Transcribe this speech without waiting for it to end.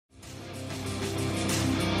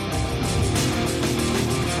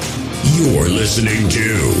You're listening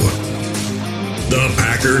to the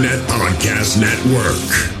Packernet Podcast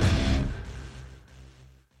Network.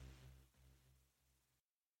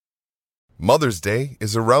 Mother's Day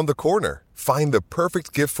is around the corner. Find the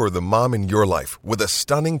perfect gift for the mom in your life with a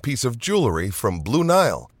stunning piece of jewelry from Blue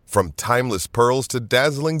Nile. From timeless pearls to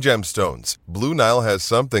dazzling gemstones, Blue Nile has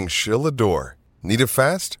something she'll adore. Need it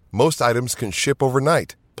fast? Most items can ship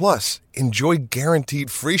overnight. Plus, enjoy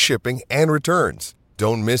guaranteed free shipping and returns.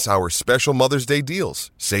 Don't miss our special Mother's Day deals.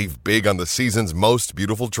 Save big on the season's most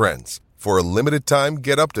beautiful trends. For a limited time,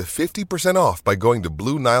 get up to 50% off by going to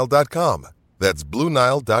BlueNile.com. That's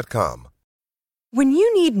BlueNile.com. When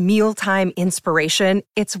you need mealtime inspiration,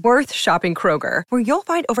 it's worth shopping Kroger, where you'll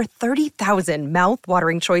find over 30,000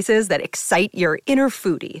 mouth-watering choices that excite your inner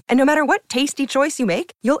foodie. And no matter what tasty choice you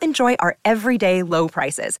make, you'll enjoy our everyday low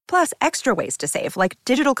prices, plus extra ways to save, like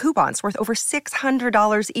digital coupons worth over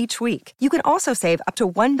 $600 each week. You can also save up to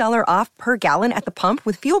 $1 off per gallon at the pump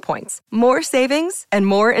with fuel points. More savings and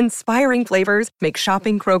more inspiring flavors make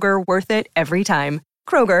shopping Kroger worth it every time.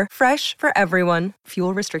 Kroger, fresh for everyone.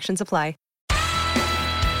 Fuel restrictions apply.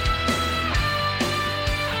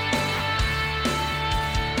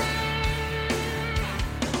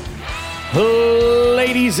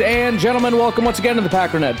 Ladies and gentlemen, welcome once again to the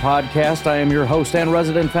Packernet Podcast. I am your host and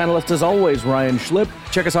resident panelist, as always, Ryan Schlip.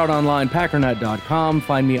 Check us out online, packernet.com.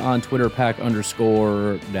 Find me on Twitter,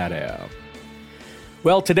 pack_data.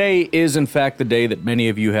 Well, today is, in fact, the day that many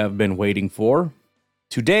of you have been waiting for.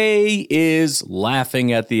 Today is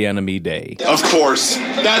Laughing at the Enemy Day. Of course.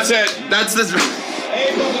 That's it. That's this.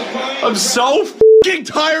 I'm so f***ing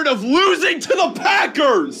tired of losing to the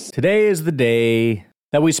Packers! Today is the day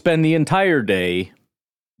that we spend the entire day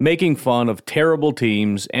making fun of terrible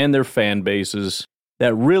teams and their fan bases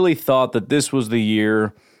that really thought that this was the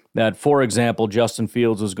year that, for example, Justin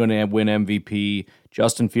Fields was going to win MVP,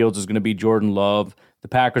 Justin Fields is going to be Jordan Love, the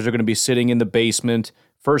Packers are going to be sitting in the basement,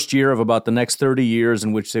 first year of about the next 30 years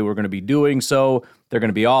in which they were going to be doing so. They're going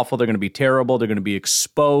to be awful, they're going to be terrible, they're going to be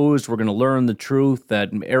exposed, we're going to learn the truth that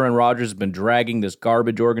Aaron Rodgers has been dragging this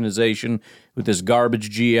garbage organization with this garbage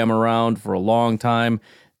GM around for a long time.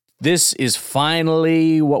 This is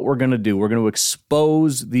finally what we're going to do. We're going to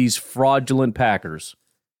expose these fraudulent Packers.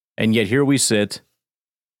 And yet here we sit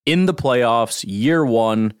in the playoffs, year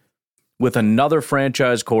one, with another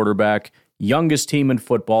franchise quarterback, youngest team in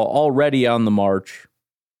football, already on the march,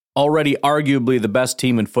 already arguably the best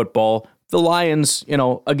team in football. The Lions,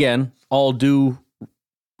 again, all due,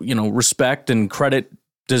 respect and credit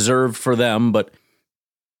deserved for them. But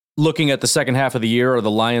looking at the second half of the year, are the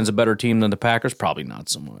Lions a better team than the Packers? Probably not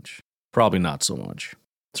so much.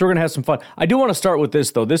 So we're going to have some fun. I do want to start with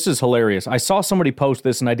this, though. This is hilarious. I saw somebody post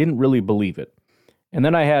this, and I didn't really believe it. And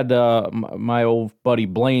then I had my old buddy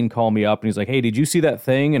Blaine call me up, and he's like, hey, did you see that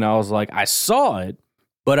thing? And I was like, I saw it,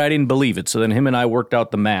 but I didn't believe it. So then him and I worked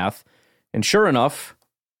out the math, and sure enough,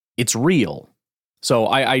 it's real. So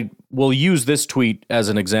I will use this tweet as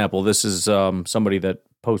an example. This is somebody that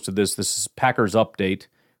posted this. This is Packers Update,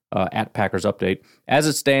 at Packers Update. As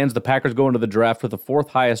it stands, the Packers go into the draft with the fourth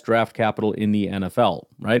highest draft capital in the NFL,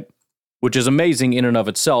 right? Which is amazing in and of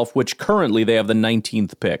itself, which currently they have the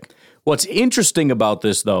 19th pick. What's interesting about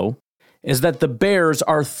this, though, is that the Bears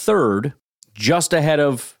are third, just ahead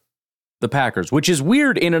of the Packers, which is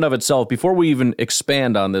weird in and of itself. Before we even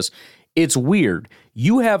expand on this, it's weird.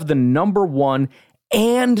 You have the number 1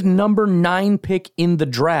 and number 9 pick in the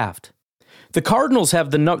draft. The Cardinals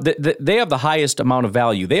have they have the highest amount of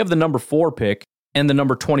value. They have the number 4 pick and the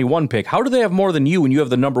number 21 pick. How do they have more than you when you have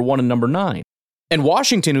the number 1 and number 9? And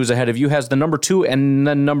Washington, who's ahead of you, has the number 2 and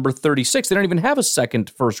the number 36. They don't even have a second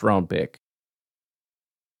first-round pick.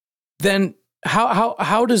 Then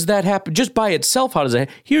how does that happen? Just by itself, how does that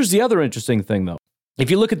happen? Here's the other interesting thing, though.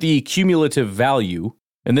 If you look at the cumulative value,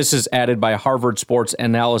 and this is added by Harvard Sports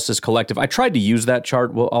Analysis Collective. I tried to use that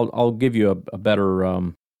chart. Well, I'll give you a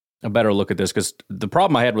better look at this, because the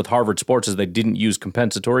problem I had with Harvard Sports is they didn't use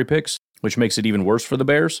compensatory picks, which makes it even worse for the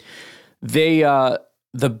Bears. The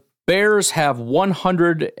Bears have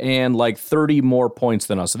 130 more points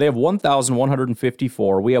than us. So they have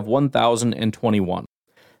 1,154. We have 1,021.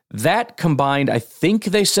 That combined, I think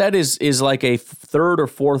they said, is like a third or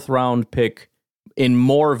fourth round pick in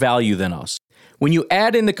more value than us. When you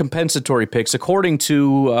add in the compensatory picks, according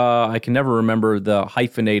to, I can never remember the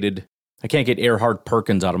hyphenated, I can't get Earhart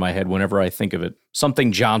Perkins out of my head whenever I think of it.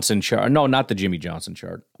 Something Johnson chart. No, not the Jimmy Johnson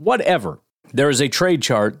chart. Whatever. There is a trade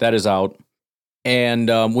chart that is out. And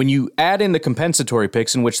when you add in the compensatory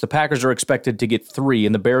picks, in which the Packers are expected to get 3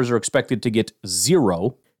 and the Bears are expected to get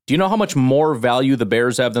 0, do you know how much more value the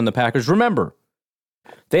Bears have than the Packers? Remember,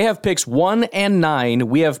 they have picks 1 and 9.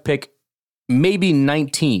 We have pick maybe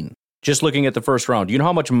 19, just looking at the first round. You know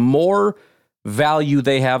how much more value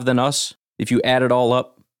they have than us if you add it all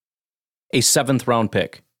up? A 7th round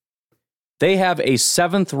pick. They have a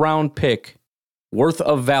 7th round pick worth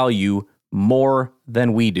of value more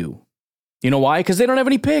than we do. You know why? Because they don't have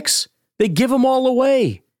any picks. They give them all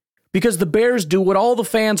away. Because the Bears do what all the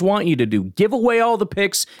fans want you to do. Give away all the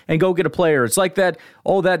picks and go get a player. It's like that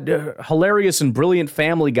hilarious and brilliant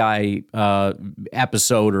Family Guy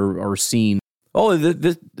episode or scene. Oh,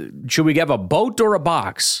 should we have a boat or a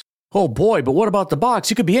box? Oh boy, but what about the box?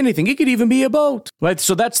 It could be anything. It could even be a boat. Right?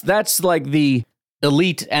 So that's like the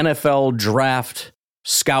elite NFL draft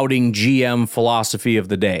scouting GM philosophy of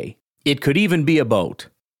the day. It could even be a boat.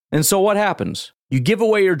 And so what happens? You give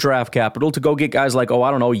away your draft capital to go get guys like,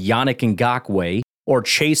 Yannick Ngakoue or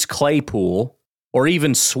Chase Claypool or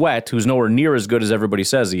even Sweat, who's nowhere near as good as everybody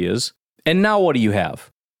says he is. And now what do you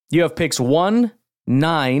have? You have picks 1,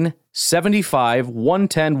 9, 75,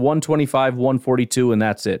 110, 125, 142, and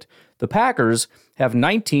that's it. The Packers have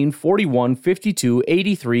 19, 41, 52,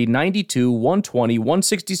 83, 92, 120,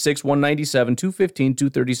 166, 197, 215,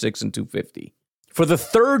 236, and 250. For the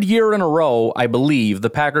third year in a row, I believe, the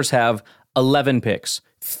Packers have 11 picks.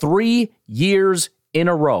 3 years in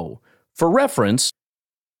a row. For reference,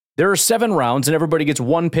 there are 7 rounds and everybody gets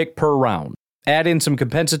 1 pick per round. Add in some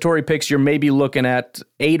compensatory picks, you're maybe looking at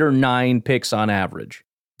 8 or 9 picks on average.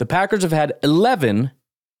 The Packers have had 11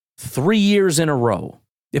 3 years in a row,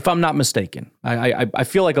 if I'm not mistaken. I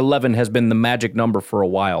feel like 11 has been the magic number for a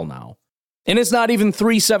while now. And it's not even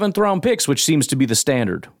 3 7th-round picks, which seems to be the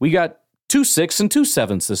standard. We got 2 6 and 2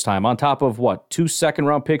 7s this time, on top of 2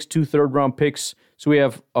 2nd-round picks, 2 3rd-round picks. So we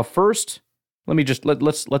have a first. Let me just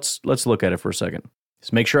let's look at it for a second.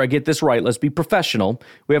 Let's make sure I get this right. Let's be professional.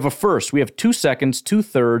 We have a first. We have 2 2nds, 2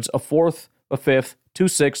 3rds, a 4th, a 5th, 2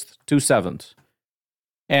 6ths, 2 7ths.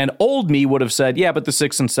 And old me would have said, yeah, but the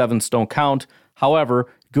 6th and 7ths don't count. However,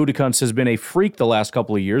 Gutekunst has been a freak the last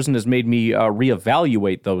couple of years and has made me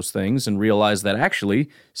reevaluate those things and realize that actually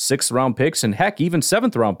 6th-round picks and heck, even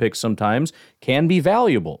 7th-round picks sometimes can be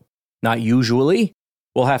valuable. Not usually.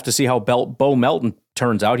 We'll have to see how Bo Melton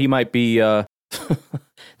turns out. He might be...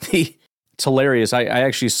 It's hilarious. I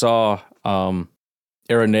actually saw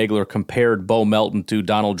Aaron Nagler compared Bo Melton to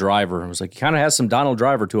Donald Driver. I was like, he kind of has some Donald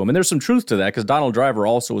Driver to him. And there's some truth to that because Donald Driver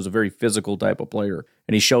also was a very physical type of player.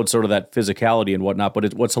 And he showed sort of that physicality and whatnot.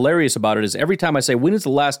 But what's hilarious about it is every time I say, when is the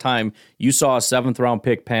last time you saw a 7th-round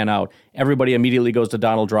pick pan out? Everybody immediately goes to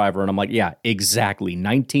Donald Driver. And I'm like, yeah, exactly.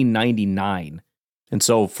 1999. And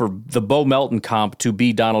so for the Bo Melton comp to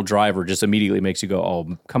be Donald Driver just immediately makes you go,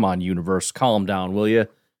 oh, come on, universe. Calm down, will you?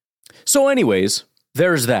 So anyways,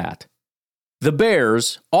 there's that. The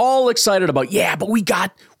Bears, all excited about, yeah, but we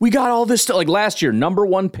got all this stuff. Like last year, number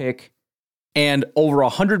 1 pick and over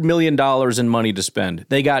 $100 million in money to spend.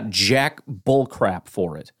 They got jack bullcrap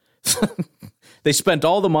for it. They spent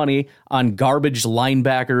all the money on garbage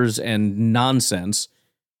linebackers and nonsense.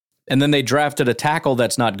 And then they drafted a tackle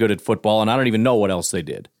that's not good at football, and I don't even know what else they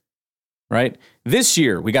did. Right? This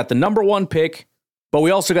year, we got the number 1 pick, but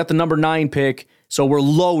we also got the number 9 pick. So we're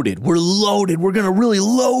loaded. We're loaded. We're going to really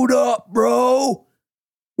load up, bro.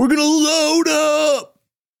 We're going to load up.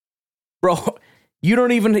 Bro, you're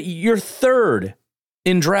 3rd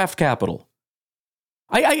in draft capital.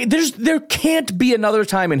 There can't be another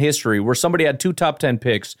time in history where somebody had 2 top 10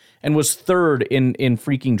 picks and was 3rd in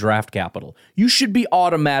freaking draft capital. You should be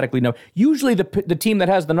automatically no. Usually the team that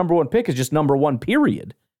has the number 1 pick is just number 1,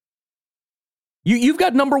 period. You've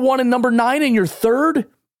got number 1 and number 9 and you're 3rd?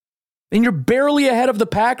 And you're barely ahead of the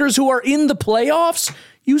Packers who are in the playoffs?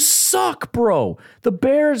 You suck, bro. The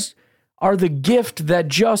Bears are the gift that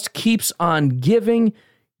just keeps on giving.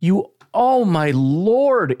 Oh my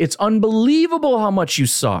Lord. It's unbelievable how much you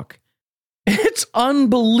suck. It's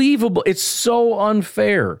unbelievable. It's so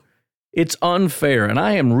unfair. It's unfair. And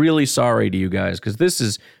I am really sorry to you guys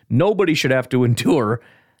because nobody should have to endure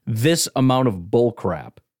this amount of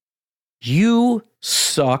bullcrap. You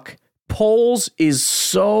suck. Poles is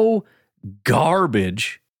so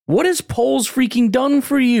garbage. What has Poles freaking done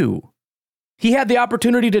for you? He had the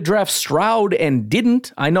opportunity to draft Stroud and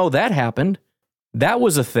didn't. I know that happened. That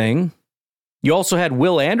was a thing. You also had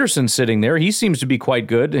Will Anderson sitting there. He seems to be quite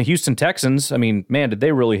good. The Houston Texans, I mean, man, did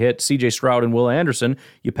they really hit C.J. Stroud and Will Anderson.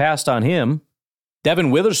 You passed on him.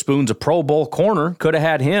 Devin Witherspoon's a Pro Bowl corner. Could have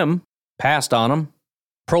had him. Passed on him.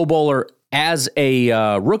 Pro Bowler as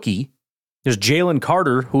a rookie. There's Jalen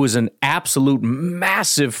Carter, who is an absolute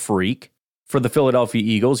massive freak. for the Philadelphia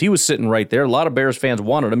Eagles. He was sitting right there. A lot of Bears fans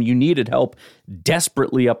wanted him. You needed help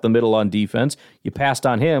desperately up the middle on defense. You passed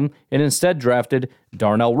on him and instead drafted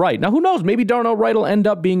Darnell Wright. Now, who knows? Maybe Darnell Wright will end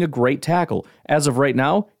up being a great tackle. As of right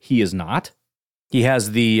now, he is not. He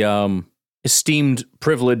has the esteemed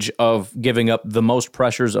privilege of giving up the most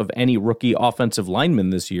pressures of any rookie offensive lineman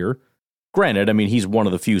this year. Granted, I mean, he's one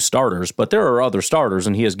of the few starters, but there are other starters,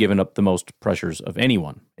 and he has given up the most pressures of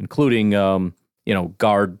anyone, including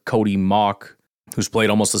guard Cody Mock, who's played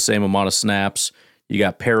almost the same amount of snaps. You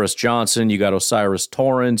got Paris Johnson, you got Osiris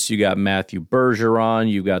Torrance, you got Matthew Bergeron,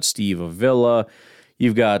 you got Steve Avila,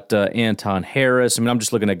 you've got Anton Harris. I mean, I'm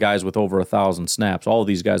just looking at guys with over 1,000 snaps. All of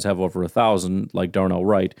these guys have over 1,000, like Darnell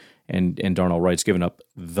Wright, and Darnell Wright's given up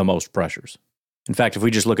the most pressures. In fact, if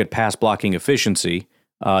we just look at pass blocking efficiency,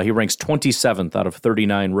 he ranks 27th out of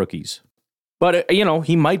 39 rookies. But,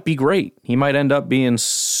 he might be great. He might end up being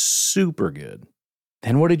super good.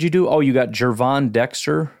 Then what did you do? Oh, you got Gervon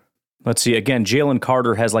Dexter. Let's see. Again, Jalen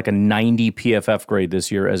Carter has like a 90 PFF grade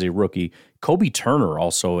this year as a rookie. Kobe Turner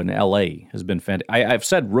also in L.A. has been fantastic. I've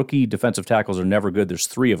said rookie defensive tackles are never good. There's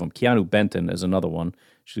 3 of them. Keanu Benton is another one.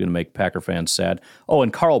 She's going to make Packer fans sad. Oh,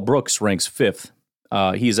 and Carl Brooks ranks 5th.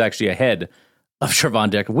 He's actually ahead of Gervon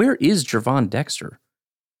Dexter. Where is Gervon Dexter?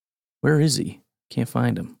 Where is he? Can't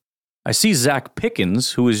find him. I see Zach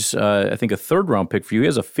Pickens, who is, I think, a third-round pick for you. He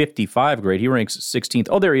has a 55 grade. He ranks 16th.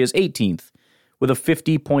 Oh, there he is, 18th, with a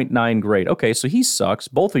 50.9 grade. Okay, so he sucks.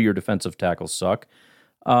 Both of your defensive tackles suck.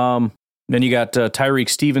 Then you got Tyreek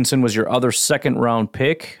Stevenson was your other second-round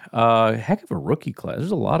pick. Heck of a rookie class. There's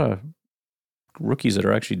a lot of rookies that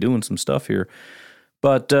are actually doing some stuff here.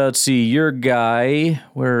 But let's see, your guy,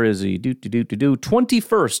 where is he?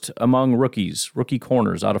 21st among rookies, rookie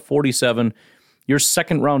corners out of 47. Your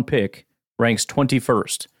second-round pick ranks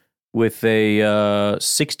 21st with a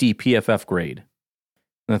 60 PFF grade.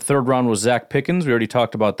 And the third round was Zach Pickens. We already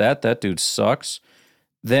talked about that. That dude sucks.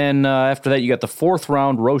 Then after that, you got the fourth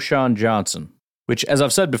round, Roschon Johnson, which, as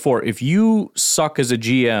I've said before, if you suck as a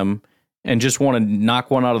GM and just want to knock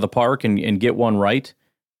one out of the park and get one right,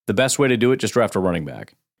 the best way to do it, just draft a running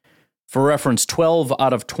back. For reference, 12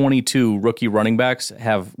 out of 22 rookie running backs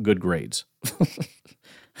have good grades.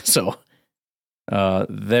 So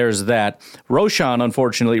there's that. Roschon,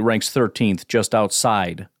 unfortunately, ranks 13th, just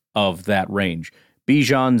outside of that range.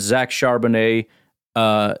 Bijan, Zach Charbonnet,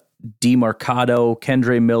 DeMarcado,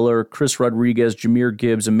 Kendre Miller, Chris Rodriguez, Jahmyr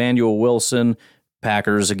Gibbs, Emmanuel Wilson,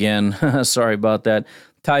 Packers again, sorry about that,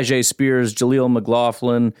 Tyjae Spears, Jaleel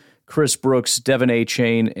McLaughlin, Chris Brooks, Devin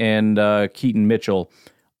Achane, and Keaton Mitchell.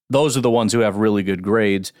 Those are the ones who have really good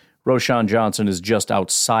grades. Roschon Johnson is just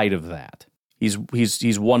outside of that. He's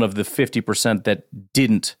one of the 50% that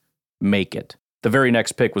didn't make it. The very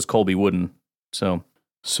next pick was Colby Wooden. So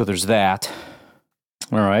there's that.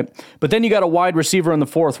 All right. But then you got a wide receiver in the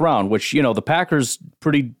fourth round, which, the Packers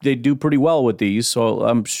they do pretty well with these. So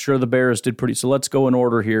I'm sure the Bears did pretty. So let's go in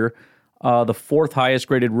order here. The fourth highest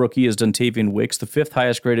graded rookie is Dontavian Wicks. The fifth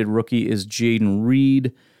highest graded rookie is Jaden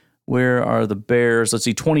Reed. Where are the Bears? Let's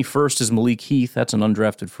see. 21st is Malik Heath. That's an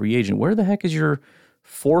undrafted free agent. Where the heck is your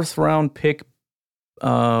fourth round pick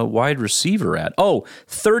wide receiver at? Oh,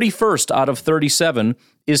 31st out of 37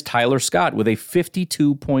 is Tyler Scott with a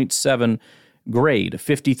 52.7 grade,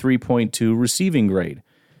 53.2 receiving grade.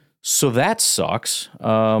 So that sucks.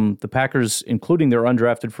 The Packers, including their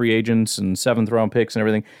undrafted free agents and seventh round picks and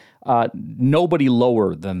everything, nobody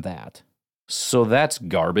lower than that. So that's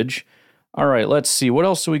garbage. All right, let's see. What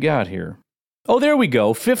else do we got here? Oh, there we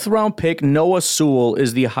go. Fifth round pick Noah Sewell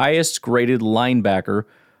is the highest graded linebacker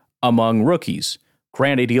among rookies.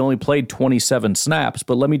 Granted, he only played 27 snaps,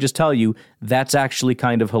 but let me just tell you, that's actually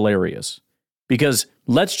kind of hilarious. Because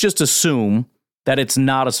let's just assume that it's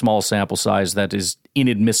not a small sample size that is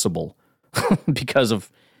inadmissible because of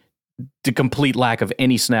the complete lack of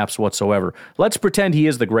any snaps whatsoever. Let's pretend he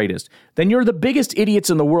is the greatest. Then you're the biggest idiots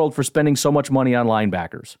in the world for spending so much money on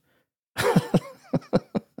linebackers.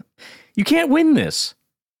 You can't win this.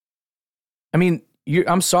 I mean,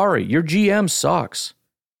 I'm sorry. Your GM sucks.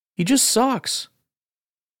 He just sucks.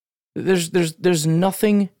 There's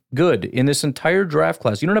nothing good in this entire draft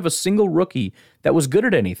class. You don't have a single rookie that was good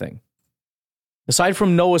at anything. Aside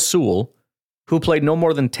from Noah Sewell, who played no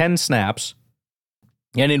more than 10 snaps,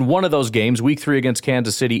 and in one of those games, week 3 against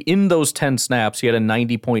Kansas City, in those 10 snaps, he had a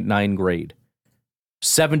 90.9 grade,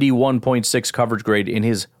 71.6 coverage grade in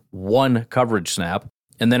his one coverage snap,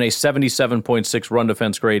 and then a 77.6 run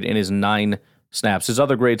defense grade in his 9 snaps. His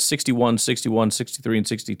other grades, 61, 61, 63, and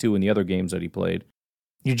 62 in the other games that he played.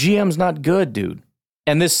 Your GM's not good, dude.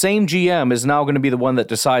 And this same GM is now going to be the one that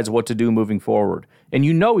decides what to do moving forward. And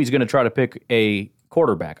he's going to try to pick a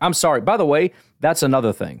quarterback. I'm sorry. By the way, that's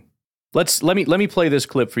another thing. Let me play this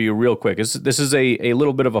clip for you real quick. This is a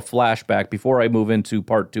little bit of a flashback before I move into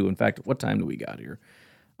part 2. In fact, what time do we got here?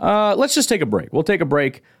 Let's just take a break. We'll take a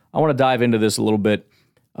break. I want to dive into this a little bit.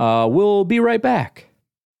 We'll be right back.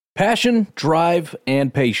 Passion, drive,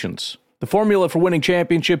 and patience. The formula for winning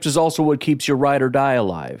championships is also what keeps your ride or die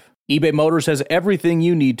alive. eBay Motors has everything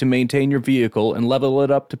you need to maintain your vehicle and level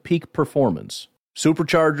it up to peak performance.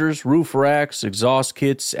 Superchargers, roof racks, exhaust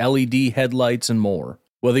kits, LED headlights, and more.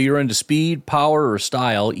 Whether you're into speed, power, or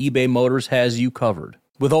style, eBay Motors has you covered.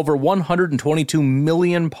 With over 122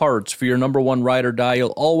 million parts for your number one ride or die,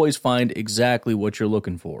 you'll always find exactly what you're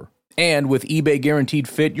looking for. And with eBay Guaranteed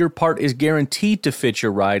Fit, your part is guaranteed to fit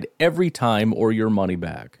your ride every time or your money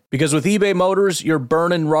back. Because with eBay Motors, you're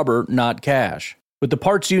burning rubber, not cash. With the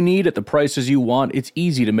parts you need at the prices you want, it's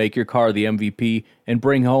easy to make your car the MVP and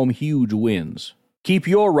bring home huge wins. Keep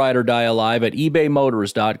your ride or die alive at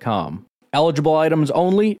ebaymotors.com. Eligible items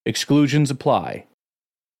only, exclusions apply.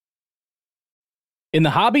 In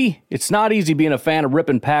the hobby, it's not easy being a fan of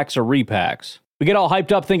ripping packs or repacks. We get all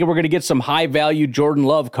hyped up thinking we're going to get some high-value Jordan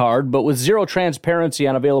Love card, but with zero transparency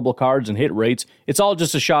on available cards and hit rates, it's all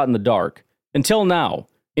just a shot in the dark. Until now,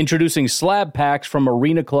 introducing slab packs from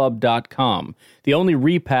arenaclub.com, the only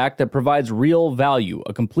repack that provides real value,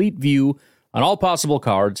 a complete view on all possible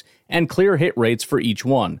cards, and clear hit rates for each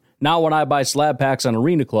one. Now when I buy slab packs on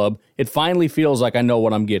Arena Club, it finally feels like I know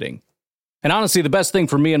what I'm getting. And honestly, the best thing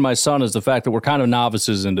for me and my son is the fact that we're kind of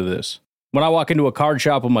novices into this. When I walk into a card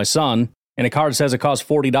shop with my son, and a card says it costs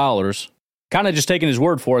 $40, kind of just taking his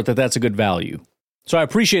word for it that that's a good value. So I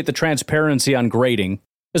appreciate the transparency on grading,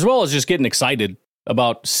 as well as just getting excited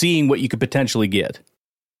about seeing what you could potentially get.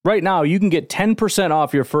 Right now, you can get 10%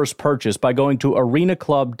 off your first purchase by going to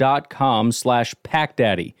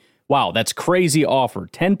arenaclub.com/packdaddy. Wow, that's crazy offer.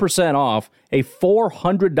 10% off a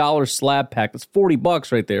 $400 slab pack. That's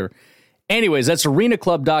 $40 right there. Anyways, that's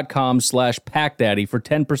arenaclub.com/packdaddy for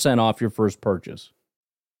 10% off your first purchase.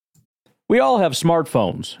 We all have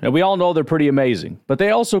smartphones, and we all know they're pretty amazing, but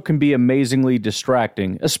they also can be amazingly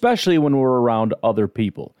distracting, especially when we're around other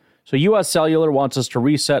people. So US Cellular wants us to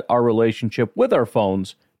reset our relationship with our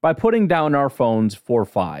phones by putting down our phones for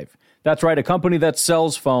 $5. That's right, a company that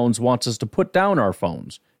sells phones wants us to put down our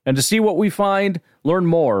phones. And to see what we find, learn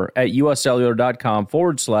more at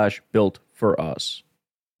uscellular.com/built-for-us.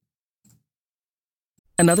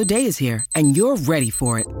 Another day is here, and you're ready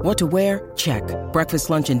for it. What to wear? Check.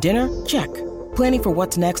 Breakfast, lunch, and dinner? Check. Planning for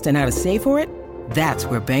what's next and how to save for it? That's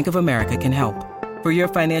where Bank of America can help. For your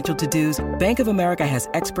financial to-dos, Bank of America has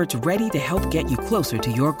experts ready to help get you closer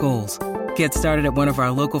to your goals. Get started at one of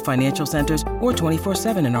our local financial centers or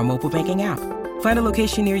 24/7 in our mobile banking app. Find a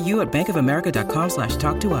location near you at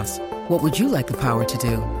bankofamerica.com/talktous. What would you like the power to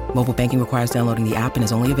do? Mobile banking requires downloading the app and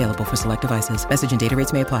is only available for select devices. Message and data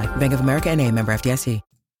rates may apply. Bank of America NA, member FDIC.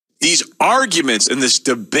 These arguments and this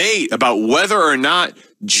debate about whether or not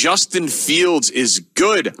Justin Fields is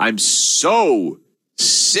good, I'm so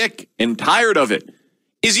sick and tired of it.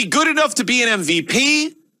 Is he good enough to be an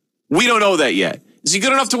MVP? We don't know that yet. Is he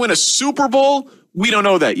good enough to win a Super Bowl? We don't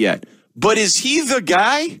know that yet. But is he the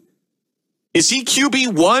guy? Is he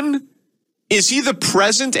QB1? Is he the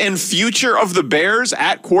present and future of the Bears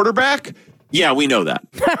at quarterback? Yeah, we know that.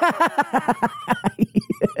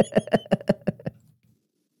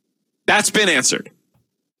 That's been answered.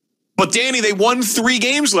 But Danny, they won 3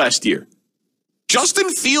 games last year. Justin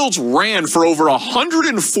Fields ran for over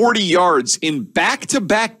 140 yards in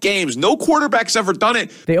back-to-back games. No quarterback's ever done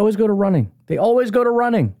it. They always go to running.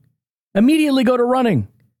 Immediately go to running.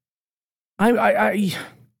 I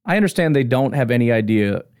understand they don't have any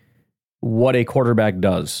idea what a quarterback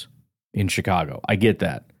does in Chicago. I get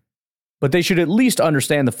that. But they should at least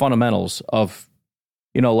understand the fundamentals of,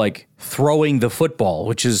 like throwing the football,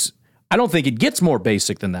 which is, I don't think it gets more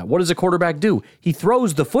basic than that. What does a quarterback do? He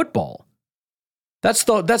throws the football. That's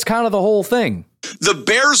kind of the whole thing. The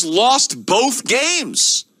Bears lost both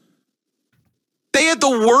games. They had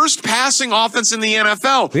the worst passing offense in the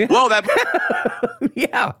NFL. Yeah. Well, that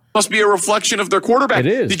yeah, must be a reflection of their quarterback. It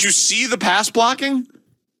is. Did you see the pass blocking?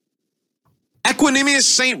 Equanimeous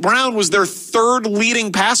St. Brown was their 3rd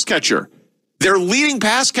leading pass catcher. Their leading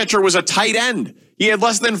pass catcher was a tight end. He had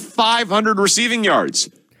less than 500 receiving yards.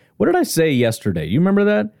 What did I say yesterday? You remember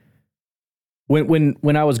that?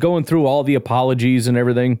 When I was going through all the apologies and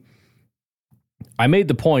everything, I made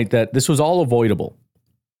the point that this was all avoidable.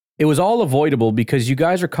 It was all avoidable because you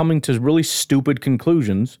guys are coming to really stupid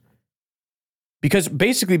conclusions because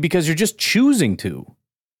you're just choosing to.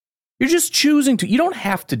 You're just choosing to. You don't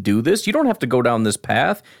have to do this. You don't have to go down this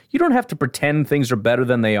path. You don't have to pretend things are better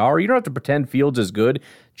than they are. You don't have to pretend Fields is good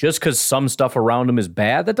just because some stuff around him is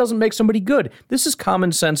bad. That doesn't make somebody good. This is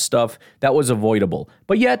common sense stuff that was avoidable.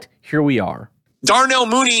 But yet, here we are. Darnell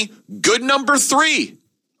Mooney, good number 3.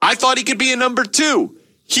 I thought he could be a number 2.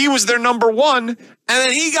 He was their number 1, and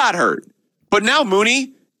then he got hurt. But now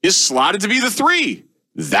Mooney is slotted to be the 3.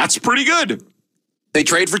 That's pretty good. They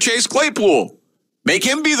trade for Chase Claypool. Make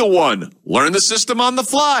him be the 1. Learn the system on the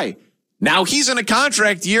fly. Now he's in a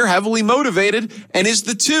contract year, heavily motivated, and is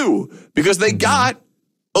the 2 because they got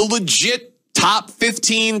a legit top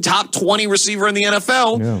 15, top 20 receiver in the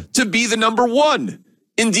NFL to be the number 1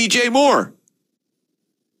 in DJ Moore.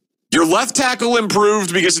 Your left tackle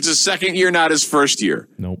improved because it's his second year, not his first year.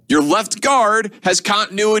 Nope. Your left guard has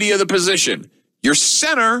continuity of the position. Your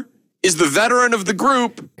center is the veteran of the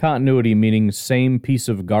group. Continuity meaning same piece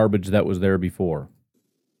of garbage that was there before.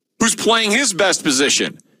 Who's playing his best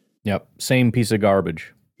position. Yep, same piece of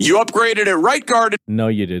garbage. You upgraded at right guard. No,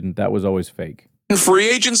 you didn't. That was always fake. In free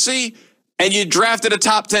agency, and you drafted a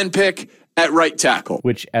top 10 pick at right tackle.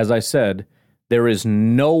 Which, as I said, there is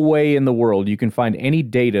no way in the world you can find any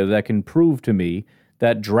data that can prove to me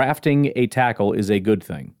that drafting a tackle is a good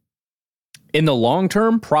thing. In the long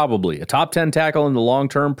term, probably. A top 10 tackle in the long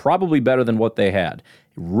term, probably better than what they had.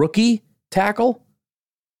 Rookie tackle?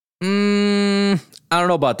 I don't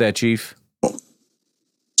know about that, Chief.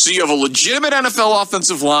 So you have a legitimate NFL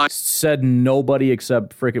offensive line. Said nobody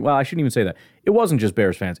except freaking, well, I shouldn't even say that. It wasn't just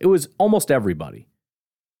Bears fans. It was almost everybody.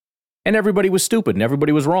 And everybody was stupid and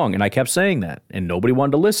everybody was wrong. And I kept saying that. And nobody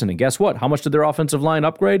wanted to listen. And guess what? How much did their offensive line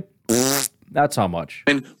upgrade? That's how much.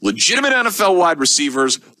 And legitimate NFL wide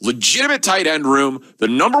receivers, legitimate tight end room, the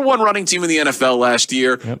number 1 running team in the NFL last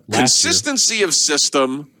year, consistency of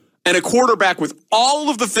system, and a quarterback with all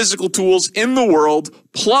of the physical tools in the world,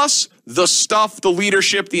 plus the stuff, the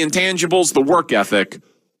leadership, the intangibles, the work ethic.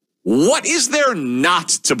 What is there not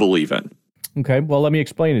to believe in? Okay, well, let me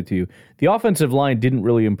explain it to you. The offensive line didn't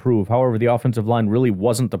really improve. However, the offensive line really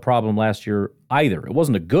wasn't the problem last year either. It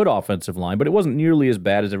wasn't a good offensive line, but it wasn't nearly as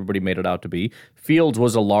bad as everybody made it out to be. Fields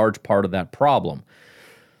was a large part of that problem.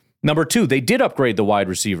 Number 2, they did upgrade the wide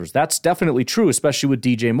receivers. That's definitely true, especially with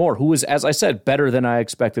DJ Moore, who was, as I said, better than I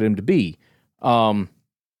expected him to be. But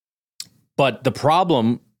the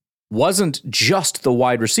problem wasn't just the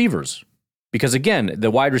wide receivers. Because, again,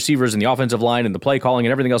 the wide receivers and the offensive line and the play calling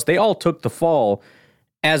and everything else, they all took the fall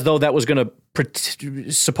as though that was going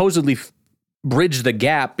to supposedly bridge the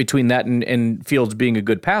gap between that and Fields being a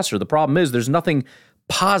good passer. The problem is there's nothing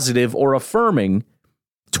positive or affirming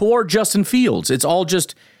toward Justin Fields. It's all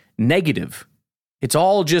just negative. It's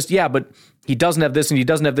all just, yeah, but he doesn't have this and he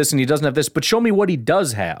doesn't have this and he doesn't have this. But show me what he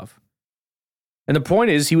does have. And the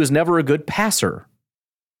point is he was never a good passer,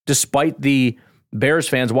 despite the Bears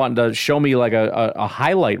fans wanting to show me like a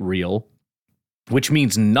highlight reel, which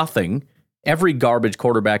means nothing. Every garbage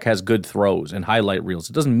quarterback has good throws and highlight reels.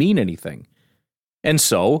 It doesn't mean anything. And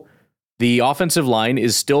so the offensive line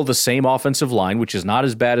is still the same offensive line, which is not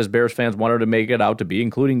as bad as Bears fans wanted to make it out to be,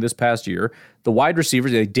 including this past year. The wide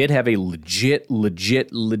receivers, they did have a legit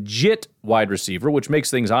wide receiver, which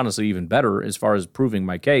makes things honestly even better as far as proving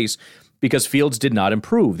my case, because Fields did not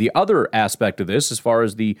improve. The other aspect of this, as far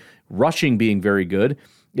as the rushing being very good,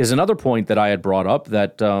 is another point that I had brought up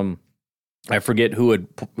that I forget who had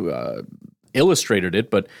illustrated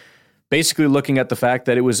it, but basically looking at the fact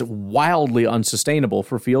that it was wildly unsustainable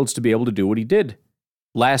for Fields to be able to do what he did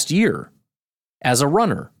last year as a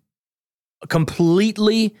runner.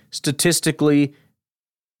 Completely, statistically,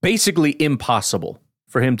 basically impossible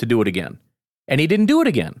for him to do it again. And he didn't do it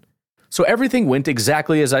again. So everything went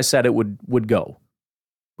exactly as I said it would go,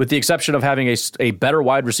 with the exception of having a better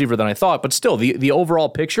wide receiver than I thought. But still, the overall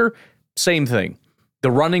picture, same thing.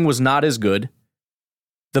 The running was not as good.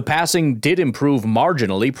 The passing did improve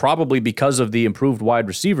marginally, probably because of the improved wide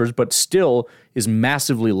receivers, but still is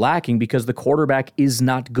massively lacking because the quarterback is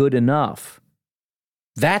not good enough.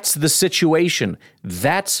 That's the situation.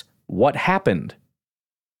 That's what happened.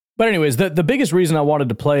 But anyways, the biggest reason I wanted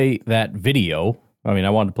to play that video, I mean, I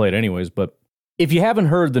wanted to play it anyways, but if you haven't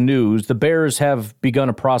heard the news, the Bears have begun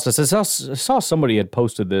a process. I saw somebody had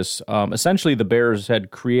posted this. Essentially, the Bears had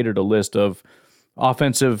created a list of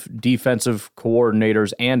offensive, defensive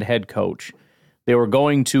coordinators and head coach. They were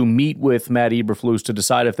going to meet with Matt Eberflus to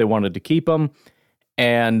decide if they wanted to keep him.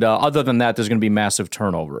 And other than that, there's going to be massive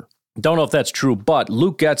turnover. Don't know if that's true, but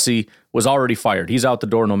Luke Getsy was already fired. He's out the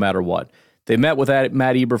door no matter what. They met with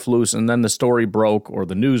Matt Eberflus, and then the story broke, or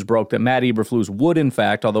the news broke, that Matt Eberflus would, in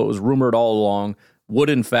fact, although it was rumored all along, would,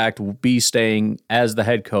 in fact, be staying as the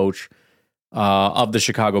head coach of the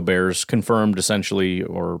Chicago Bears, confirmed essentially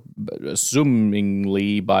or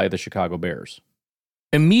assumingly by the Chicago Bears.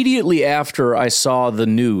 Immediately after I saw the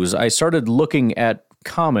news, I started looking at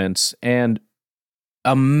comments, and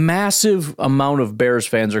a massive amount of Bears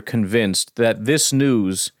fans are convinced that this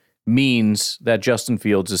news means that Justin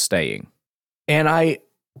Fields is staying. And I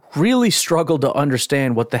really struggled to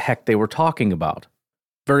understand what the heck they were talking about.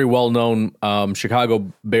 Very well-known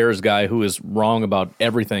Chicago Bears guy who is wrong about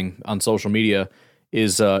everything on social media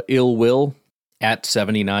is Ill Will, at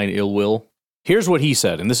 79 Ill Will. Here's what he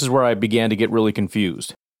said, and this is where I began to get really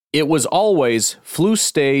confused. It was always Flus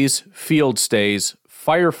stays, Fields stays,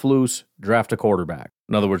 fire Flus, draft a quarterback.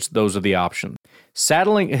 In other words, those are the options.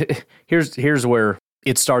 Saddling, here's where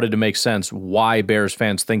it started to make sense why Bears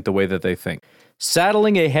fans think the way that they think.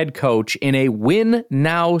 Saddling a head coach in a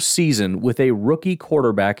win-now season with a rookie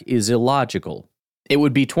quarterback is illogical. It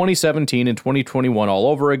would be 2017 and 2021 all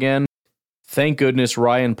over again. Thank goodness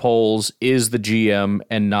Ryan Poles is the GM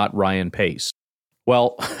and not Ryan Pace.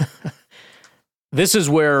 Well, this is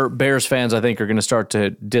where Bears fans, I think, are going to start to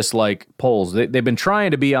dislike Poles. They've been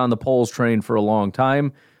trying to be on the Poles train for a long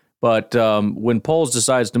time, but when Poles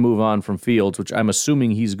decides to move on from Fields, which I'm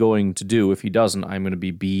assuming he's going to do, if he doesn't, I'm going to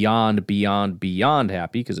be beyond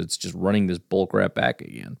happy because it's just running this bullcrap back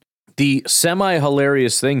again. The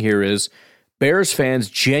semi-hilarious thing here is Bears fans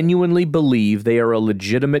genuinely believe they are a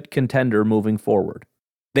legitimate contender moving forward.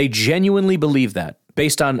 They genuinely believe that,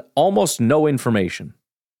 based on almost no information.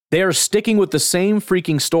 They are sticking with the same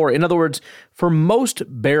freaking story. In other words, for most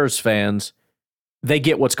Bears fans, they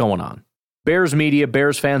get what's going on. Bears media,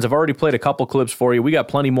 Bears fans, I've already played a couple clips for you. We got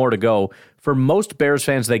plenty more to go. For most Bears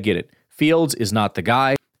fans, they get it. Fields is not the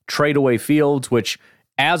guy. Trade away Fields, which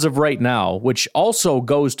as of right now, which also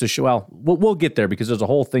goes to show, well, we'll get there because there's a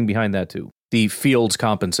whole thing behind that too. The Fields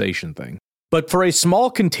compensation thing. But for a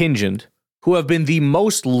small contingent who have been the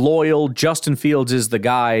most loyal Justin Fields is the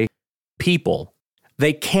guy people,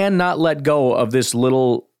 they cannot let go of this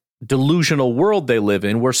little delusional world they live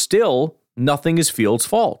in where still nothing is Fields'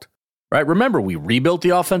 fault. Right? Remember, we rebuilt the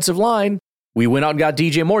offensive line. We went out and got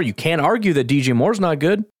DJ Moore. You can't argue that DJ Moore's not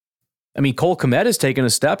good. I mean, Cole Kmet has taken a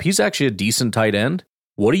step. He's actually a decent tight end.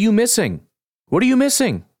 What are you missing? What are you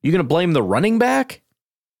missing? You going to blame the running back?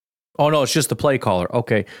 Oh, no, it's just the play caller.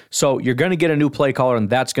 Okay, so you're going to get a new play caller, and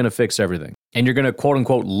that's going to fix everything. And you're going to,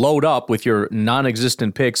 quote-unquote, load up with your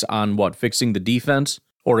non-existent picks on, what, fixing the defense?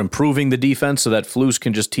 Or improving the defense so that Flus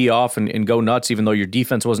can just tee off and go nuts, even though your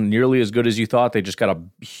defense wasn't nearly as good as you thought. They just got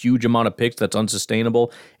a huge amount of picks that's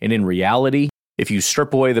unsustainable. And in reality, if you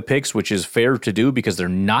strip away the picks, which is fair to do because they're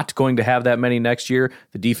not going to have that many next year,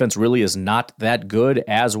 the defense really is not that good,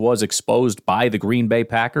 as was exposed by the Green Bay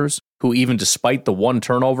Packers, who even despite the one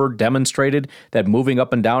turnover demonstrated that moving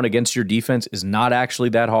up and down against your defense is not actually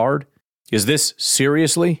that hard. Is this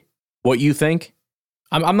seriously what you think?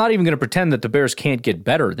 I'm not even going to pretend that the Bears can't get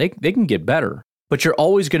better. They can get better. But you're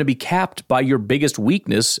always going to be capped by your biggest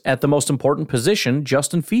weakness at the most important position,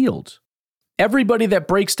 Justin Fields. Everybody that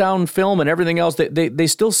breaks down film and everything else, they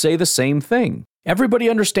still say the same thing. Everybody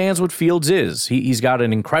understands what Fields is. He's got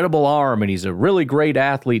an incredible arm, and he's a really great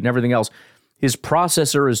athlete and everything else. His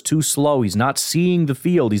processor is too slow. He's not seeing the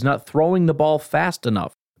field. He's not throwing the ball fast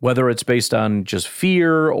enough, whether it's based on just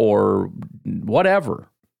fear or whatever.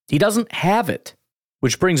 He doesn't have it.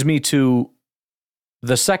 Which brings me to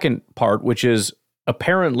the second part, which is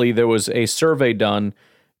apparently there was a survey done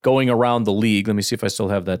going around the league. Let me see if I still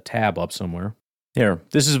have that tab up somewhere. Here,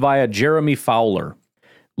 this is via Jeremy Fowler.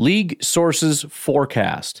 League Sources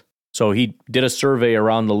Forecast. So he did a survey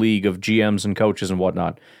around the league of GMs and coaches and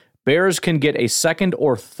whatnot. Bears can get a second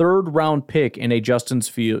or third round pick in a Justin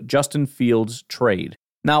Fields trade.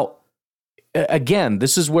 Now, again,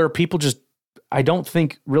 this is where people just, I don't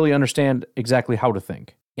think, really understand exactly how to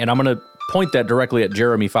think. And I'm going to point that directly at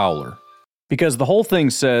Jeremy Fowler. Because the whole thing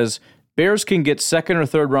says, Bears can get second or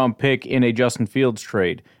third round pick in a Justin Fields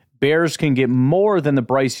trade. Bears can get more than the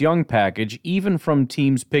Bryce Young package, even from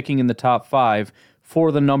teams picking in the top 5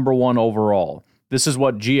 for the number 1 overall. This is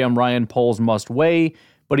what GM Ryan Poles must weigh,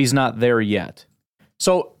 but he's not there yet.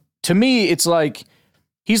 So to me, it's like,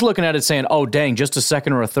 he's looking at it saying, oh, dang, just a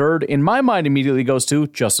second or a third. In my mind, immediately goes to,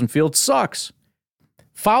 Justin Fields sucks.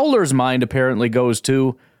 Fowler's mind apparently goes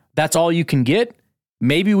to, that's all you can get?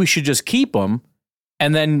 Maybe we should just keep him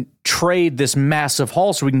and then trade this massive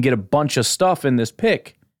haul so we can get a bunch of stuff in this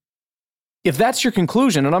pick. If that's your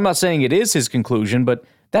conclusion, and I'm not saying it is his conclusion, but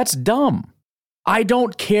that's dumb. I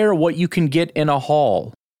don't care what you can get in a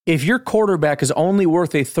haul. If your quarterback is only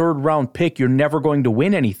worth a third-round pick, you're never going to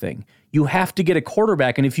win anything. You have to get a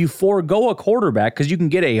quarterback, and if you forego a quarterback because you can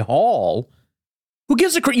get a haul, Who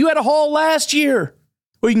gives a crap? You had a haul last year.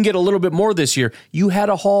 Well, you can get a little bit more this year. You had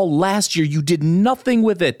a haul last year. You did nothing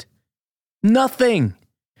with it. Nothing.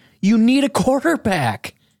 You need a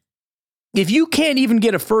quarterback. If you can't even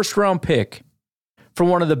get a first-round pick for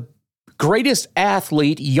one of the greatest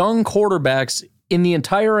athlete, young quarterbacks in the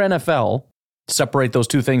entire NFL, separate those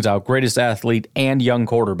two things out, greatest athlete and young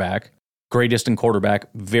quarterback, greatest and quarterback,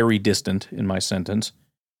 very distant in my sentence,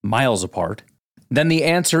 miles apart, then the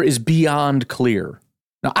answer is beyond clear.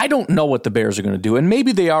 Now, I don't know what the Bears are going to do, and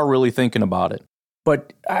maybe they are really thinking about it,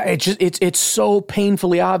 but it's so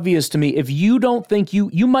painfully obvious to me. If you don't think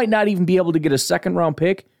you might not even be able to get a second-round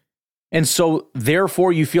pick, and so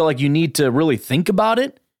therefore you feel like you need to really think about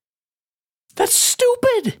it, that's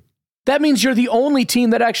stupid. That means you're the only team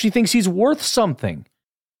that actually thinks he's worth something,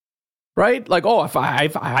 right? Like, oh, if I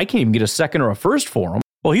can't even get a second or a first for him,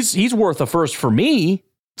 well, he's worth a first for me,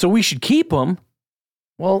 so we should keep him.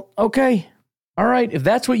 Well, okay. All right. If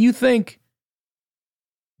that's what you think,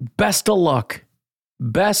 best of luck.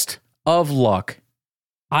 Best of luck.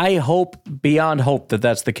 I hope beyond hope that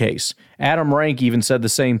that's the case. Adam Rank even said the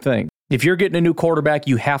same thing. If you're getting a new quarterback,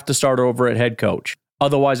 you have to start over at head coach.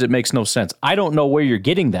 Otherwise, it makes no sense. I don't know where you're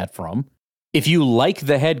getting that from. If you like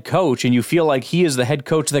the head coach and you feel like he is the head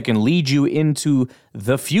coach that can lead you into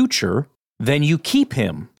the future, then you keep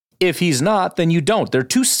him. If he's not, then you don't. They're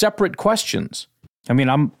two separate questions. I mean,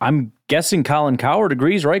 I'm guessing Colin Cowherd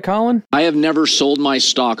agrees, right, Colin? I have never sold my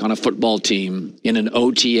stock on a football team in an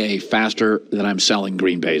OTA faster than I'm selling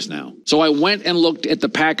Green Bay's now. So I went and looked at the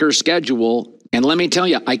Packers' schedule, and let me tell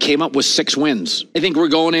you, I came up with 6 wins. I think we're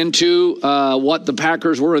going into what the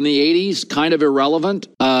Packers were in the 80s, kind of irrelevant.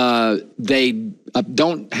 They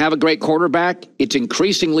don't have a great quarterback. It's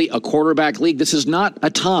increasingly a quarterback league. This is not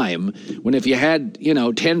a time when if you had,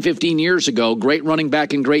 10, 15 years ago, great running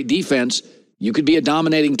back and great defense, you could be a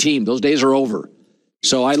dominating team. Those days are over.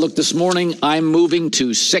 So I looked this morning. I'm moving to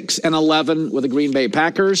 6-11 with the Green Bay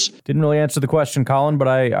Packers. Didn't really answer the question, Colin, but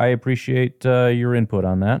I appreciate your input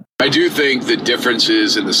on that. I do think the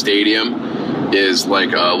differences in the stadium is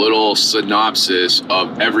like a little synopsis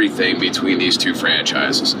of everything between these two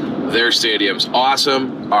franchises. Their stadium's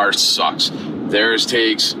awesome. Ours sucks. Theirs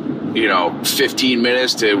takes, 15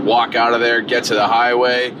 minutes to walk out of there, get to the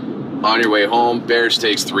highway. On your way home, Bears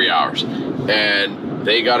takes 3 hours. And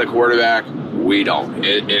they got a quarterback. We don't.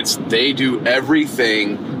 They do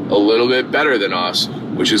everything a little bit better than us,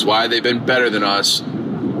 which is why they've been better than us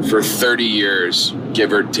for 30 years,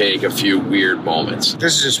 give or take a few weird moments.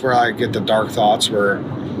 This is just where I get the dark thoughts where,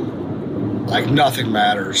 nothing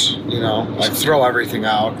matters, throw everything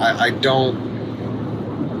out. I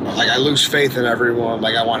don't, I lose faith in everyone.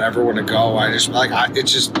 I want everyone to go.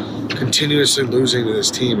 It's just continuously losing to this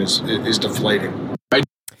team is deflating.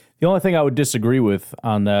 The only thing I would disagree with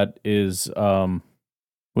on that is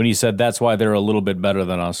when he said that's why they're a little bit better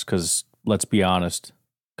than us, because let's be honest.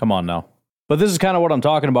 Come on now. But this is kind of what I'm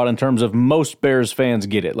talking about in terms of most Bears fans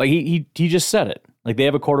get it. He just said it. They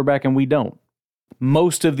have a quarterback and we don't.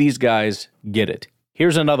 Most of these guys get it.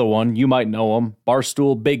 Here's another one. You might know him.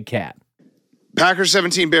 Barstool Big Cat. Packers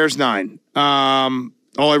 17, Bears 9. All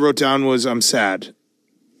I wrote down was I'm sad.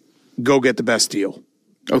 Go get the best deal.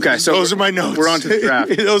 Okay, so those are my notes. We're on to the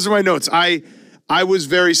draft. Those are my notes. I was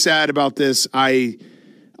very sad about this. I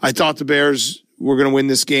thought the Bears were going to win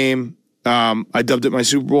this game. I dubbed it my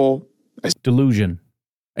Super Bowl. Delusion.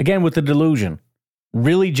 Again with the delusion.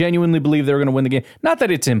 Really genuinely believe they're going to win the game. Not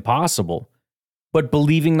that it's impossible, but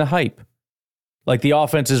believing the hype. The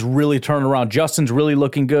offense is really turning around. Justin's really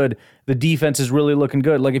looking good. The defense is really looking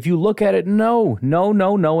good. If you look at it, no,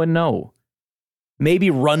 and no.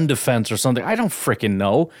 Maybe run defense or something. I don't freaking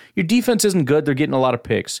know. Your defense isn't good. They're getting a lot of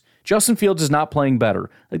picks. Justin Fields is not playing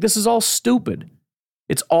better. This is all stupid.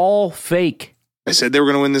 It's all fake. I said they were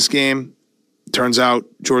going to win this game. Turns out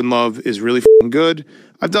Jordan Love is really f***ing good.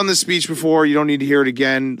 I've done this speech before. You don't need to hear it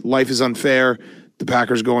again. Life is unfair. The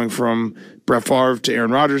Packers going from Brett Favre to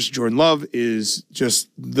Aaron Rodgers. Jordan Love is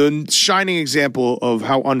just the shining example of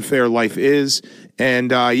how unfair life is.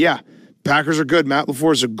 And Packers are good. Matt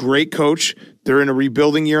LaFleur is a great coach. They're in a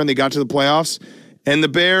rebuilding year, and they got to the playoffs. And the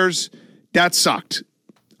Bears, that sucked.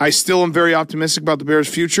 I still am very optimistic about the Bears'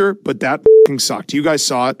 future, but that f***ing sucked. You guys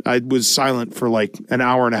saw it. I was silent for an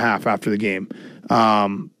hour and a half after the game.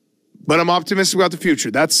 But I'm optimistic about the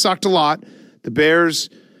future. That sucked a lot. The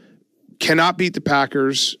Bears cannot beat the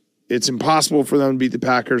Packers. It's impossible for them to beat the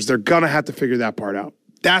Packers. They're going to have to figure that part out.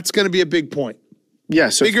 That's going to be a big point. Yeah,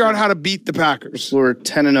 so figure out how to beat the Packers. We're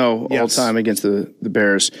 10-0 all time against the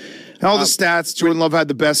Bears. All the stats, Jordan Love had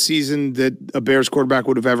the best season that a Bears quarterback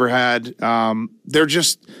would have ever had.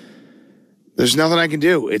 There's nothing I can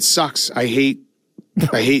do. It sucks. I hate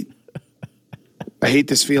I hate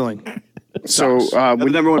this feeling. So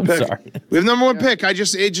with number one pick. We have number one pick. I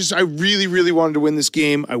really, really wanted to win this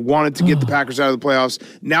game. I wanted to get the Packers out of the playoffs.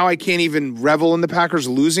 Now I can't even revel in the Packers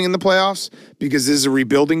losing in the playoffs because this is a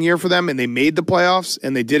rebuilding year for them, and they made the playoffs,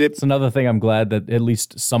 and they did it. It's another thing I'm glad that at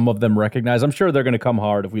least some of them recognize. I'm sure they're going to come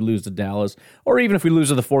hard if we lose to Dallas, or even if we lose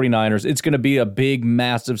to the 49ers. It's going to be a big,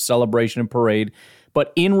 massive celebration and parade.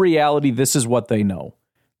 But in reality, this is what they know.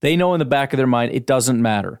 They know in the back of their mind it doesn't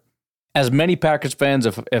matter. As many Packers fans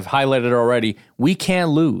have highlighted already, we can't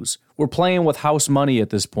lose. We're playing with house money at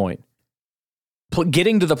this point.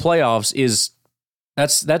 Getting to the playoffs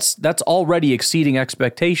that's already exceeding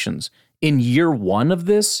expectations. In year one of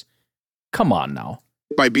this, come on now.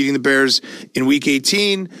 By beating the Bears in Week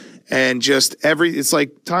 18, and it's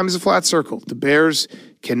like time is a flat circle. The Bears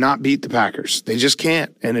cannot beat the Packers. They just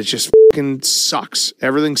can't, and it just fucking sucks.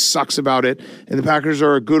 Everything sucks about it, and the Packers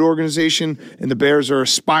are a good organization, and the Bears are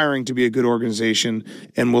aspiring to be a good organization,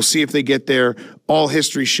 and we'll see if they get there. All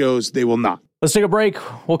history shows they will not. Let's take a break.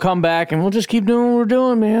 We'll come back, and we'll just keep doing what we're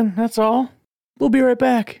doing, man. That's all. We'll be right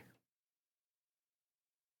back.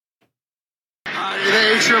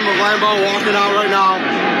 The atrium of Lambeau walking out right now.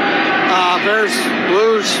 Bears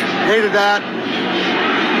lose. Hated that.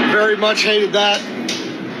 Very much hated that.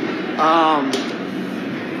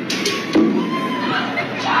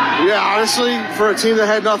 Yeah, honestly, for a team that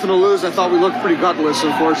had nothing to lose, I thought we looked pretty gutless,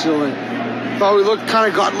 unfortunately. Thought we looked kind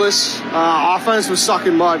of gutless. Offense was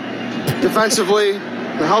sucking mud. Defensively,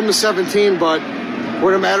 they held them to 17, but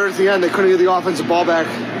when it mattered at the end, they couldn't get the offensive ball back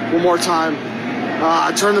one more time.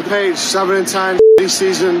 I turned the page, 7-10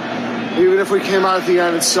 season. Even if we came out at the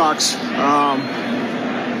end, it sucks. I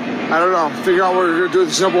don't know. Figure out what we're going to do with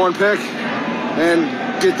this number one pick and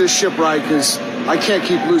get this ship right, because I can't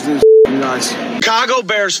keep losing these guys. Chicago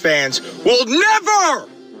Bears fans will never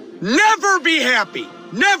be happy.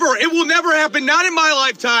 Never. It will never happen. Not in my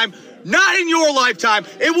lifetime. Not in your lifetime.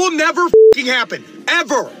 It will never happen.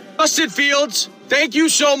 Ever. Justin Fields, thank you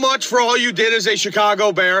so much for all you did as a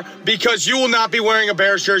Chicago Bear, because you will not be wearing a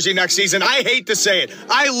Bears jersey next season. I hate to say it.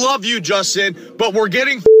 I love you, Justin, but we're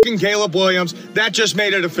getting Caleb Williams. That just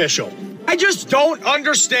made it official. I just don't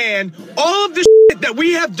understand all of the shit that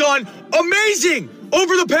we have done amazing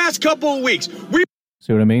over the past couple of weeks.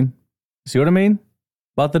 See what I mean? See what I mean?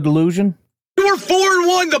 About the delusion? We were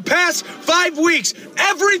 4-1 the past 5 weeks.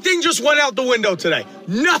 Everything just went out the window today.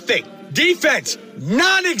 Nothing. Defense,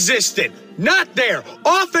 non-existent. Not there.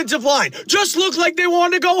 Offensive line just looked like they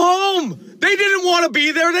wanted to go home. They didn't want to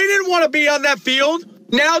be there. They didn't want to be on that field.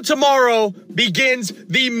 Now tomorrow begins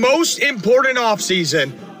the most important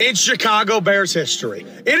offseason in Chicago Bears history.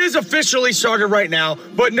 It is officially started right now,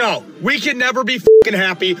 but no, we can never be fucking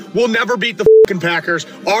happy. We'll never beat the fucking Packers.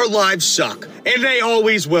 Our lives suck, and they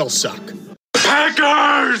always will suck.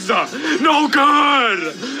 Packers! No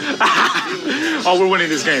good! Oh, we're winning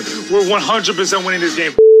this game. We're 100% winning this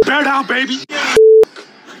game. Bear down, baby! I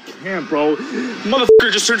can't, bro.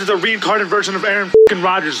 Motherfucker just turned into the reincarnated version of Aaron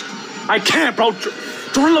Rodgers. I can't, bro.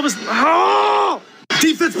 Jordan Love is... Oh!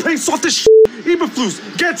 Defense playing soft as shit. Eberflus,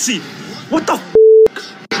 Getsy. What the f***?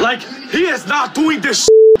 Like, he is not doing this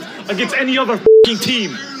shit against any other f***ing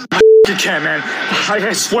team. I can't, man.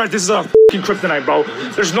 I swear this is a f***ing kryptonite, bro.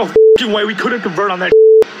 There's no f***ing way we couldn't convert on that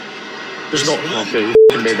shit. There's no... Okay, you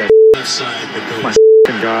f***ing made that shit. My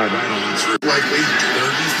f***ing God.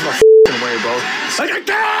 There's no f***ing way, bro. Like, I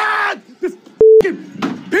can't! This f***ing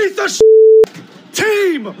piece of shit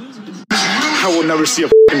team! I will never see a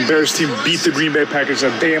f***ing Bears team beat the Green Bay Packers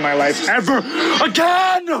a day in my life ever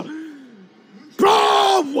again!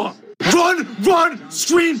 Bro! Run,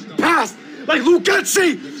 screen, pass! Like Luke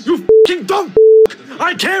Getsy! You f***ing dumb f***!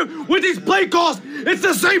 I can't with these play calls! It's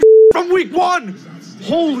the same from week 1!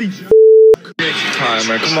 Holy f***! Time,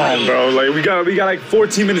 man. Come on, bro. Like we got like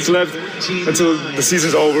 14 minutes left until the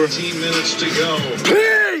season's over. 14 minutes to go.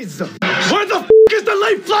 Please! Where the f*** is the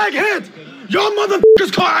late flag hit? Y'all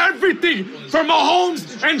motherfuckers call everything from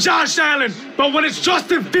Mahomes and Josh Allen, but when it's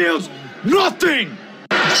Justin Fields, nothing.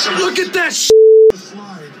 Look at that shit.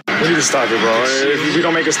 We need to stop it, bro. If we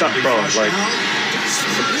don't make a stop, bro, like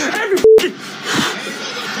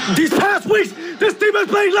these past weeks, this team has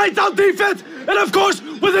played lights out defense, and of course,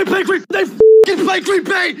 when they play Green Bay,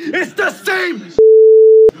 it's the same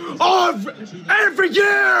every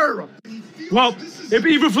year. Well, if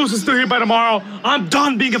Eberflus is still here by tomorrow, I'm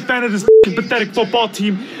done being a fan of this pathetic football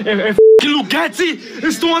team. If Luke Getsy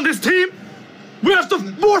is still on this team, we have to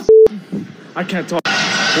more. I can't talk.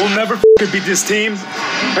 We'll never beat this team.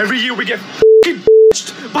 Every year we get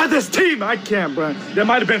by this team. I can't, bro. That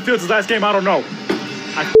might have been Fields' last game. I don't know.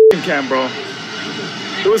 I can't, bro.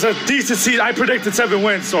 It was a decent season. I predicted 7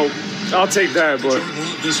 wins, so I'll take that. But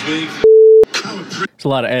this week, it's a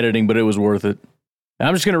lot of editing, but it was worth it.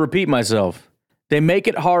 I'm just going to repeat myself. They make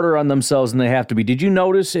it harder on themselves than they have to be. Did you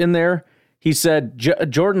notice in there? He said,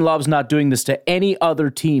 Jordan Love's not doing this to any other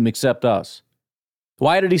team except us.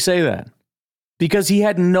 Why did he say that? Because he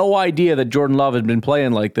had no idea that Jordan Love had been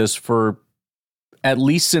playing like this for at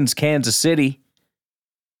least since Kansas City.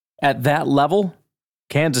 At that level,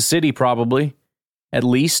 Kansas City probably, at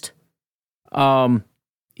least.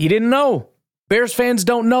 He didn't know. Bears fans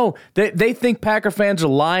don't know. They think Packer fans are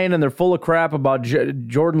lying and they're full of crap about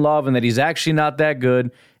Jordan Love and that he's actually not that good.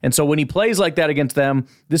 And so when he plays like that against them,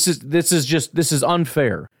 this is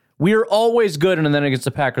unfair. We are always good, and then against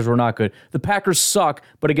the Packers, we're not good. The Packers suck,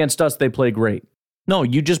 but against us, they play great. No,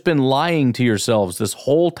 you've just been lying to yourselves this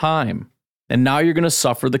whole time, and now you're going to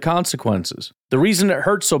suffer the consequences. The reason it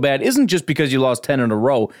hurts so bad isn't just because you lost 10 in a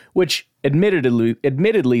row, which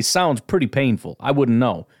admittedly sounds pretty painful. I wouldn't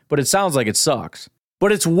know, but it sounds like it sucks.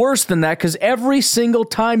 But it's worse than that because every single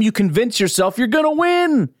time you convince yourself you're going to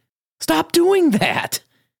win. Stop doing that.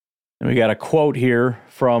 And we got a quote here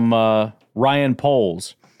from Ryan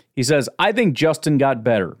Poles. He says, I think Justin got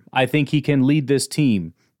better. I think he can lead this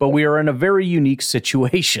team, but we are in a very unique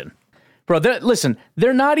situation. Bro, listen,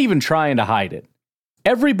 they're not even trying to hide it.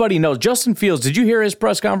 Everybody knows. Justin Fields, did you hear his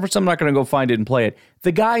press conference? I'm not going to go find it and play it.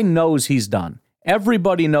 The guy knows he's done.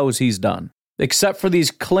 Everybody knows he's done. Except for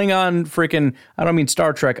these Klingon freaking, I don't mean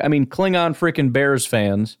Star Trek, I mean Klingon freaking Bears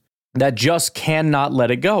fans that just cannot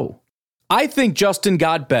let it go. I think Justin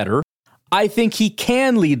got better. I think he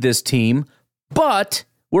can lead this team, but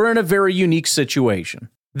we're in a very unique situation.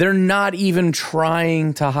 They're not even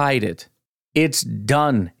trying to hide it. It's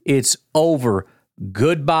done. It's over.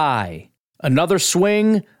 Goodbye. Another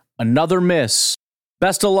swing, another miss.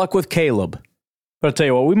 Best of luck with Caleb. But I'll tell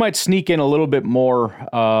you what, we might sneak in a little bit more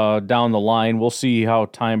down the line. We'll see how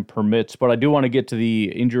time permits. But I do want to get to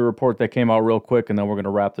the injury report that came out real quick, and then we're going to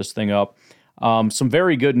wrap this thing up. Some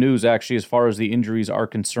very good news, actually, as far as the injuries are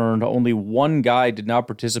concerned. Only one guy did not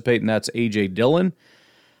participate, and that's A.J. Dillon.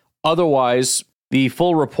 Otherwise, the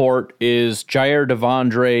full report is Jair,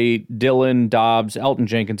 Devondre, Dillon, Dobbs, Elton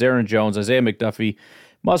Jenkins, Aaron Jones, Isaiah McDuffie,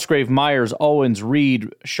 Musgrave, Myers, Owens,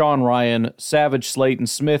 Reed, Sean Ryan, Savage, Slayton,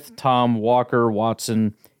 Smith, Tom, Walker,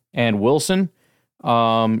 Watson, and Wilson.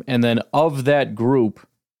 And then of that group,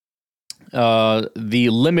 the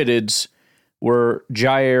limiteds were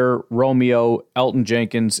Jair, Romeo, Elton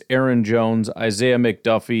Jenkins, Aaron Jones, Isaiah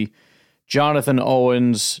McDuffie, Jonathan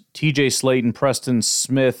Owens, TJ Slayton, Preston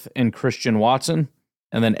Smith, and Christian Watson.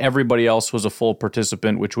 And then everybody else was a full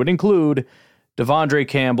participant, which would include Devondre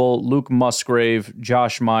Campbell, Luke Musgrave,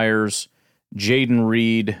 Josh Myers, Jaden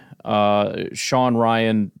Reed, Sean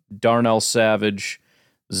Ryan, Darnell Savage,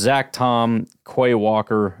 Zach Tom, Quay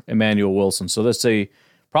Walker, Emmanuel Wilson. So that's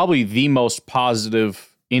probably the most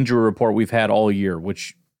positive injury report we've had all year,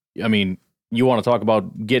 which, I mean, you want to talk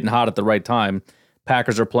about getting hot at the right time.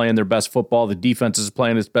 Packers are playing their best football. The defense is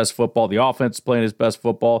playing its best football. The offense is playing its best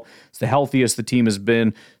football. It's the healthiest the team has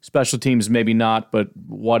been. Special teams, maybe not, but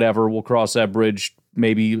whatever. We'll cross that bridge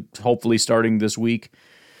maybe, hopefully, starting this week.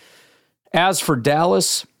 As for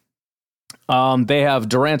Dallas, they have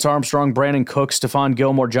Durance Armstrong, Brandon Cooks, Stephon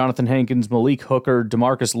Gilmore, Jonathan Hankins, Malik Hooker,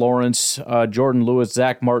 DeMarcus Lawrence, Jordan Lewis,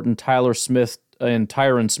 Zach Martin, Tyler Smith, and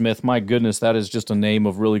Tyron Smith. My goodness, that is just a name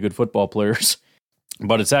of really good football players.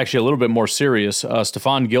 But it's actually a little bit more serious.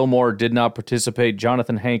 Stephon Gilmore did not participate.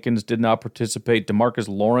 Jonathan Hankins did not participate. DeMarcus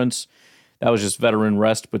Lawrence, that was just veteran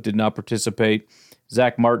rest, but did not participate.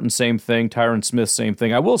 Zach Martin, same thing. Tyron Smith, same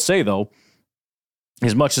thing. I will say, though,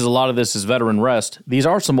 as much as a lot of this is veteran rest, these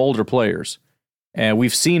are some older players. And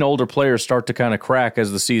we've seen older players start to kind of crack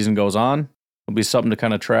as the season goes on. It'll be something to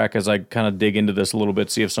kind of track as I kind of dig into this a little bit,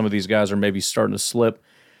 see if some of these guys are maybe starting to slip.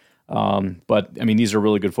 But, I mean, these are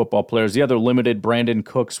really good football players. The other limited, Brandon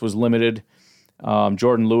Cooks was limited.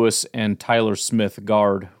 Jordan Lewis and Tyler Smith,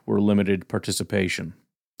 guard, were limited participation.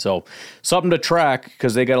 So, something to track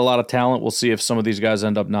because they got a lot of talent. We'll see if some of these guys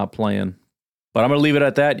end up not playing. But I'm going to leave it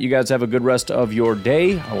at that. You guys have a good rest of your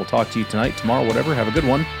day. I will talk to you tonight, tomorrow, whatever. Have a good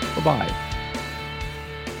one. Bye-bye.